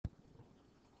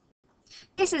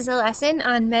This is a lesson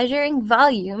on measuring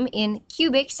volume in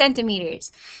cubic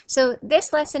centimeters. So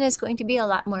this lesson is going to be a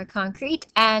lot more concrete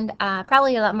and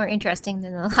probably a lot more interesting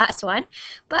than the last one.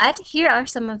 But here are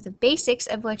some of the basics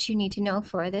of what you need to know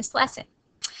for this lesson.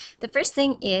 The first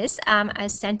thing is a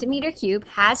centimeter cube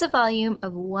has a volume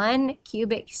of 1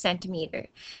 cubic centimeter.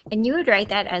 And you would write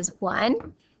that as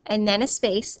 1 and then a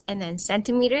space and then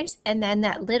centimeters and then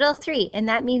that little 3. And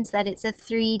that means that it's a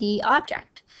 3D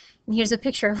object. And here's a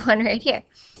picture of one right here.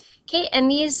 Okay, and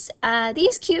these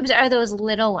cubes are those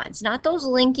little ones, not those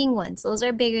linking ones. Those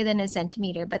are bigger than a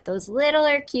centimeter, but those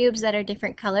littler cubes that are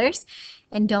different colors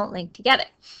and don't link together.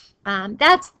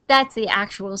 That's the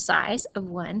actual size of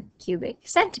 1 cubic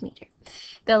centimeter.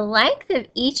 The length of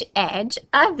each edge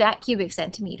of that cubic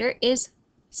centimeter is,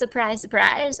 surprise,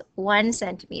 surprise, 1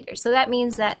 centimeter. So that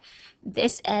means that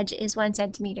this edge is 1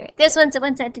 centimeter. This one's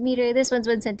 1 centimeter. This one's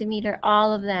 1 centimeter.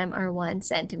 All of them are 1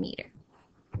 centimeter.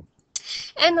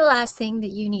 And the last thing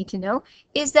that you need to know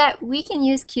is that we can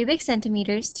use cubic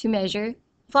centimeters to measure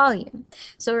volume.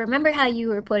 So remember how you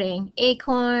were putting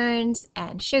acorns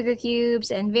and sugar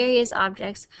cubes and various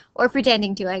objects, or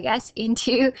pretending to, I guess,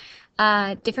 into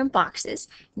different boxes.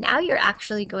 Now you're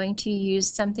actually going to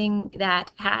use something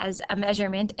that has a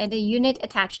measurement and a unit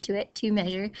attached to it to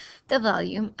measure the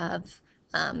volume of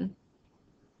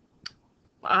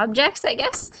objects, I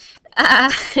guess.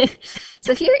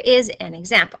 So here is an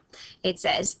example. It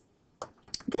says,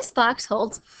 this box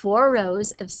holds 4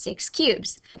 rows of 6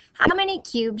 cubes. How many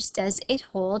cubes does it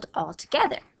hold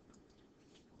altogether?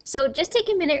 So just take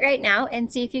a minute right now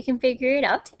and see if you can figure it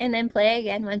out, and then play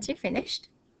again once you're finished.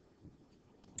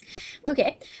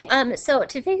 Okay, so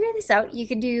to figure this out, you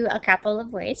could do a couple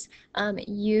of ways.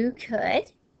 You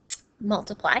could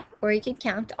multiply, or you could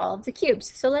count all of the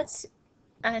cubes. So let's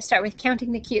start with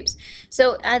counting the cubes.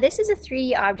 So this is a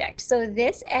 3D object. So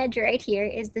this edge right here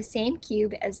is the same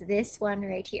cube as this one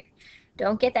right here.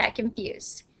 Don't get that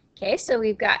confused. Okay, so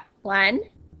we've got 1,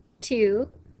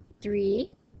 2,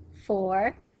 3,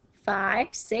 4, 5,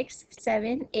 6,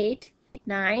 7, 8,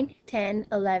 9, 10,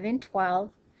 11, 12,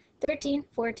 13,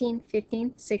 14,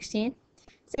 15, 16,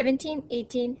 17,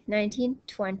 18, 19,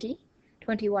 20,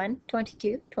 21,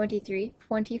 22, 23,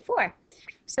 24.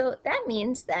 So that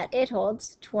means that it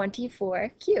holds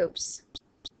 24 cubes.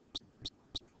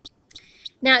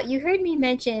 Now, you heard me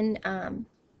mention not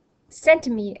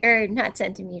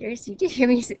centimeters, you did hear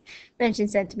me mention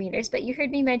centimeters, but you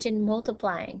heard me mention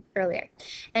multiplying earlier.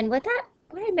 And what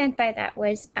I meant by that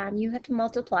was you have to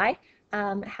multiply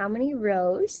how many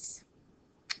rows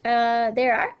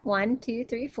there are, 1, 2,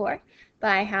 3, 4,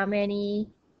 by how many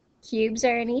cubes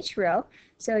are in each row.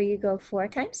 So you go 4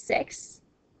 times 6,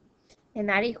 and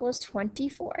that equals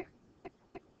 24.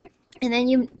 And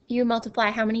then you multiply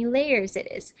how many layers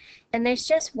it is. And there's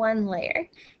just 1 layer.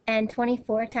 And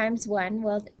 24 times 1,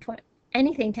 well,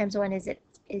 anything times 1 is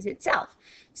itself.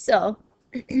 So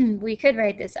we could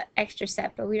write this extra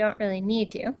step, but we don't really need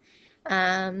to.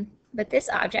 But this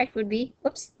object would be,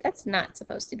 whoops, that's not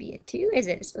supposed to be a 2, is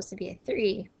it? It's supposed to be a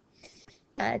 3.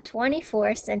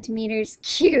 24 centimeters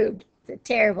cubed. It's a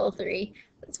terrible 3.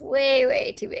 It's way,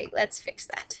 way too big. Let's fix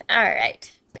that. All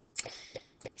right.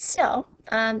 So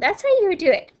that's how you would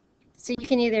do it. So you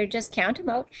can either just count them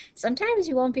out. Sometimes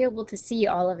you won't be able to see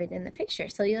all of it in the picture,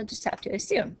 so you'll just have to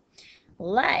assume.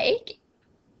 Like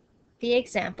the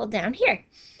example down here.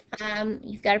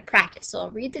 You've got to practice. So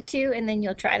I'll read the 2, and then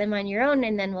you'll try them on your own,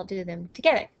 and then we'll do them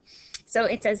together. So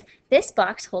it says, this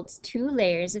box holds 2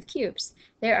 layers of cubes.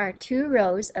 There are 2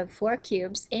 rows of 4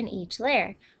 cubes in each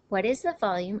layer. What is the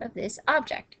volume of this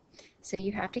object? So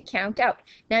you have to count out.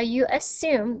 Now you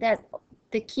assume that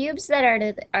the cubes that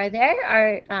are there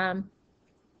are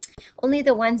only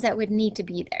the ones that would need to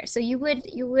be there. So you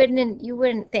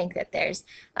wouldn't think that there's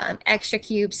extra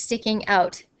cubes sticking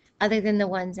out other than the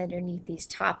ones underneath these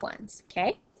top ones.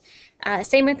 Okay.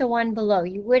 Same with the one below.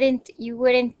 You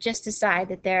wouldn't just decide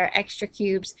that there are extra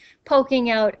cubes poking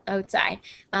out outside.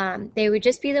 They would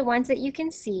just be the ones that you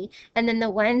can see, and then the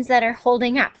ones that are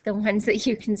holding up the ones that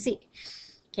you can see.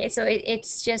 Okay, so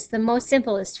it's just the most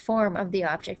simplest form of the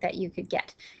object that you could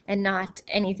get, and not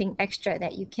anything extra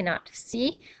that you cannot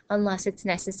see unless it's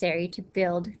necessary to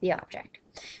build the object.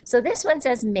 So this one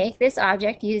says, make this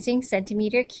object using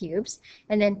centimeter cubes,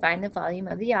 and then find the volume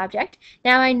of the object.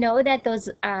 Now I know that those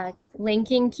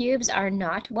linking cubes are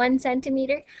not 1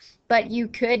 centimeter, but you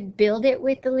could build it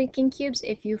with the linking cubes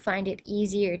if you find it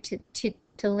easier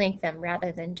to link them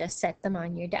rather than just set them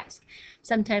on your desk.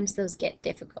 Sometimes those get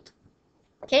difficult.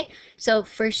 Okay, so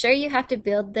for sure you have to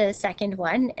build the second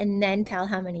one and then tell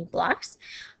how many blocks.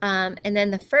 And then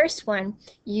the first one,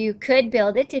 you could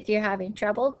build it if you're having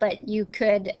trouble, but you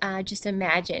could just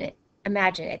imagine it.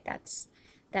 Imagine it.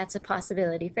 That's a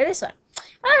possibility for this one.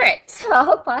 All right,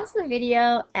 so pause the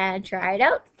video and try it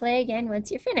out. Play again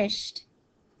once you're finished.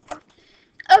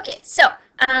 Okay, so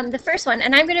the first one,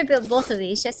 and I'm going to build both of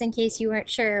these just in case you weren't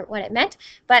sure what it meant,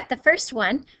 but the first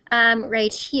one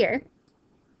right here,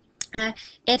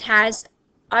 it has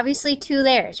obviously two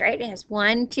layers, right? It has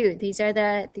one, two. These are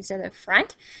the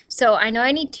front. So I know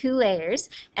I need two layers,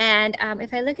 and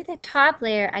if I look at the top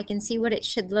layer, I can see what it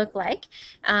should look like,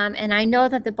 and I know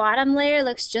that the bottom layer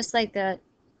looks just like the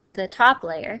top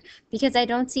layer because I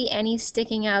don't see any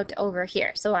sticking out over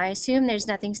here. So I assume there's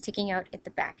nothing sticking out at the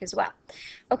back as well.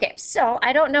 Okay, so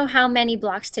I don't know how many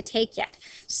blocks to take yet.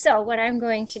 So what I'm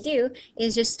going to do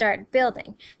is just start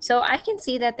building. So I can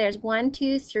see that there's 1,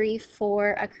 2, 3,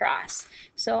 4 across.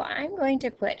 So I'm going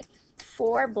to put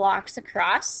 4 blocks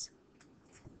across.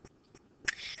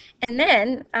 And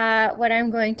then what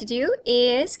I'm going to do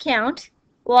is count.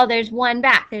 Well, there's one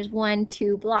back. There's 1,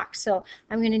 2 blocks. So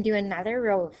I'm going to do another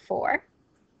row of 4.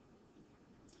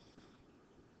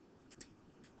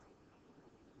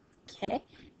 Okay.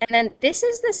 And then this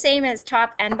is the same as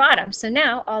top and bottom. So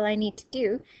now all I need to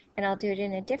do, and I'll do it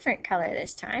in a different color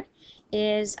this time,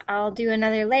 is I'll do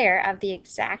another layer of the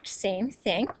exact same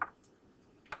thing.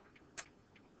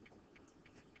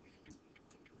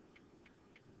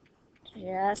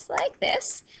 Just like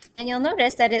this. And you'll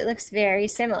notice that it looks very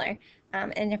similar.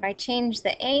 And if I change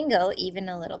the angle even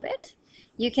a little bit,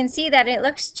 you can see that it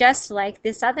looks just like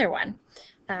this other one.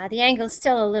 The angle is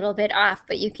still a little bit off,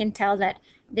 but you can tell that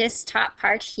this top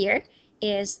part here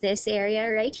is this area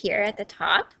right here at the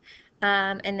top.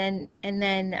 And then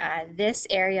this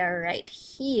area right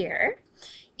here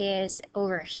is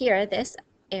over here, this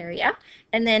area.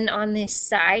 And then on this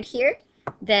side here,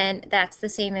 then that's the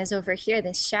same as over here,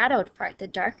 this shadowed part, the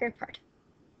darker part.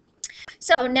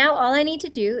 So now all I need to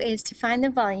do is to find the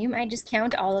volume. I just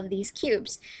count all of these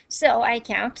cubes. So I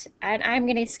count, and I'm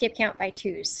going to skip count by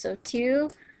 2s. So 2,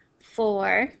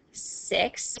 4,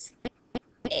 6,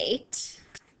 8,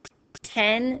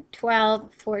 10, 12,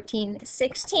 14,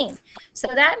 16. So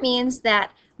that means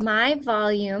that my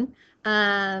volume for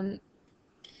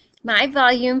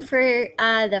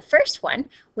the first one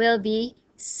will be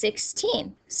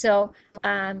 16. So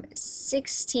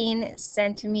 16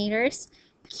 centimeters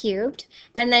cubed.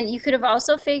 And then you could have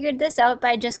also figured this out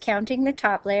by just counting the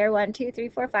top layer, 1, 2, 3,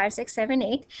 4, 5, 6, 7,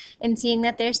 8, and seeing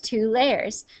that there's 2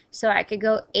 layers. So I could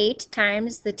go 8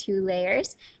 times the 2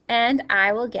 layers, and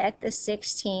I will get the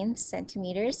 16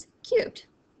 centimeters cubed.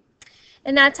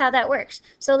 And that's how that works.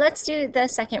 So let's do the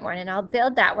second one, and I'll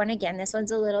build that one again. This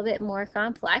one's a little bit more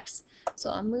complex. So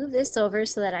I'll move this over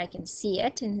so that I can see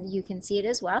it, and you can see it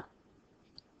as well.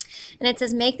 And it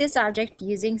says make this object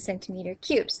using centimeter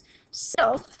cubes.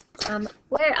 So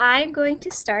where I'm going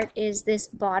to start is this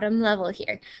bottom level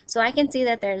here. So I can see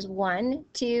that there's 1,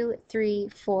 2, 3,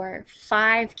 4,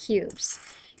 5 cubes.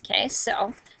 Okay,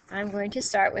 so I'm going to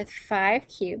start with 5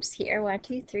 cubes here. 1,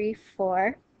 2, 3,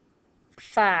 4,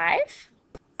 5.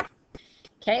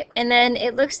 Okay, and then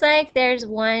it looks like there's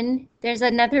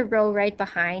another row right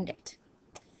behind it.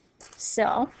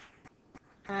 So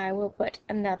I will put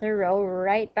another row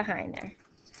right behind there.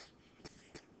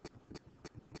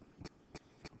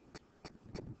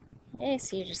 Okay,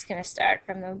 so you're just going to start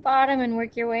from the bottom and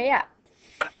work your way up.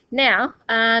 Now,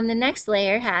 the next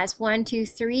layer has 1, 2,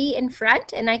 3 in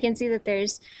front, and I can see that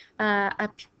there's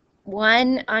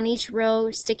 1 on each row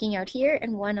sticking out here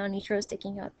and 1 on each row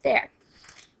sticking out there.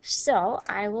 So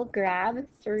I will grab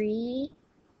 3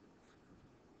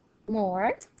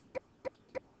 more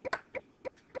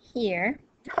here,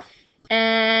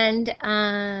 and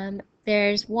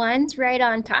there's ones right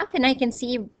on top, and I can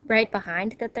see right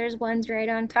behind that there's ones right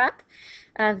on top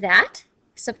of that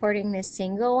supporting this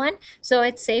single one. So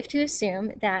it's safe to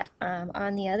assume that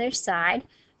on the other side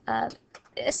of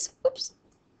this, oops,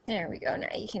 there we go, now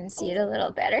you can see it a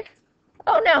little better.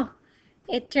 Oh no,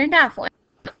 it turned off one.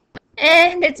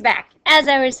 And it's back. As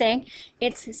I was saying,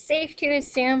 it's safe to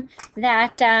assume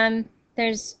that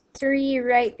there's 3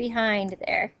 right behind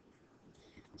there.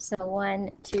 So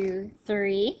 1, 2,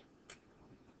 3.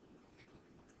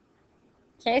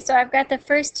 Okay, so I've got the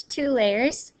first 2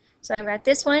 layers. So I've got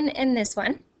this one and this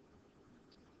one.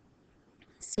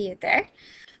 See it there.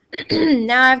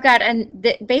 Now I've got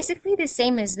basically the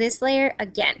same as this layer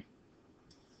again.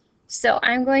 So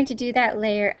I'm going to do that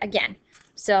layer again.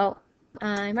 So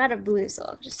I'm out of blue, so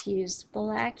I'll just use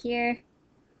black here.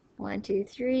 1, 2,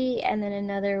 3, and then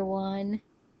another 1,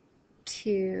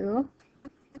 2,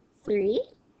 3.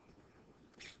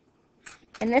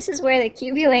 And this is where the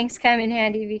QB links come in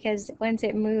handy because once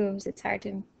it moves, it's hard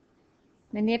to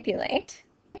manipulate.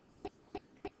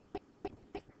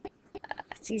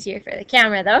 It's easier for the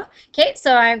camera though. Okay,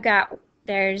 so I've got,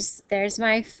 there's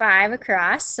my 5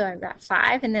 across, so I've got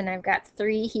 5, and then I've got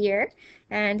 3 here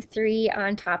and 3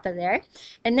 on top of there.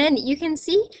 And then you can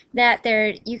see that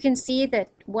you can see that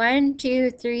 1,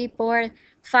 2, 3, 4,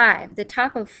 5, the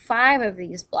top of 5 of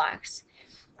these blocks.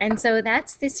 And so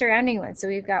that's the surrounding one. So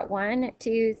we've got 1,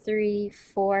 2, 3,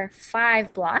 4,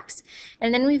 5 blocks.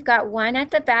 And then we've got 1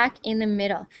 at the back in the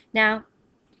middle. Now,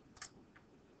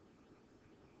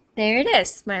 there it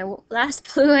is, my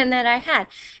last blue one that I had.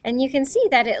 And you can see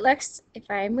that it looks, if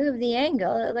I move the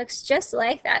angle, it looks just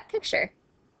like that picture.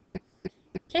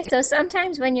 Okay, so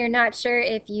sometimes when you're not sure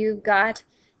if you've got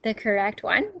the correct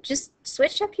one, just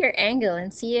switch up your angle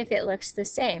and see if it looks the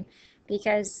same,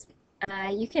 because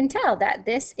you can tell that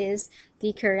this is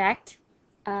the correct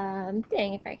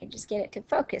thing, if I can just get it to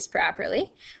focus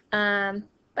properly.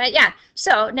 But yeah,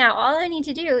 so now all I need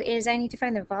to do is I need to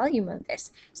find the volume of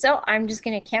this. So I'm just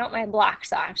going to count my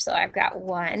blocks off. So I've got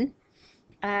 1,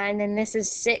 and then this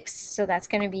is 6, so that's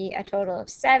going to be a total of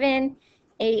 7,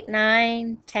 8,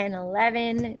 9, 10,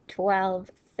 11,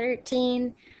 12,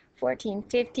 13, 14,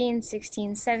 15,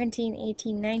 16, 17,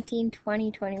 18, 19,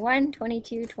 20, 21,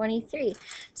 22, 23.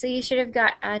 So you should have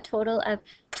got a total of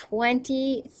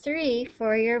 23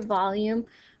 for your volume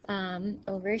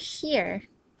over here.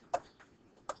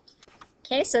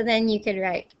 Okay, so then you could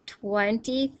write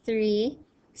 23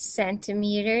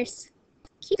 centimeters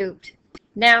cubed.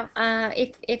 Now,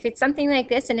 if it's something like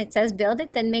this and it says build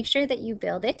it, then make sure that you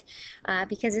build it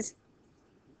because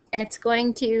it's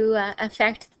going to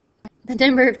affect the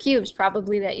number of cubes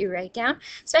probably that you write down,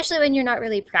 especially when you're not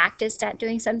really practiced at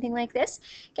doing something like this.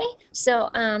 Okay, so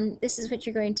this is what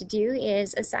you're going to do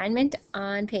is assignment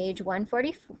on page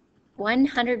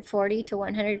 140 to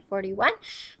 141,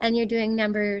 and you're doing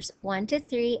numbers 1 to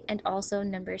 3 and also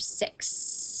number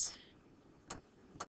 6.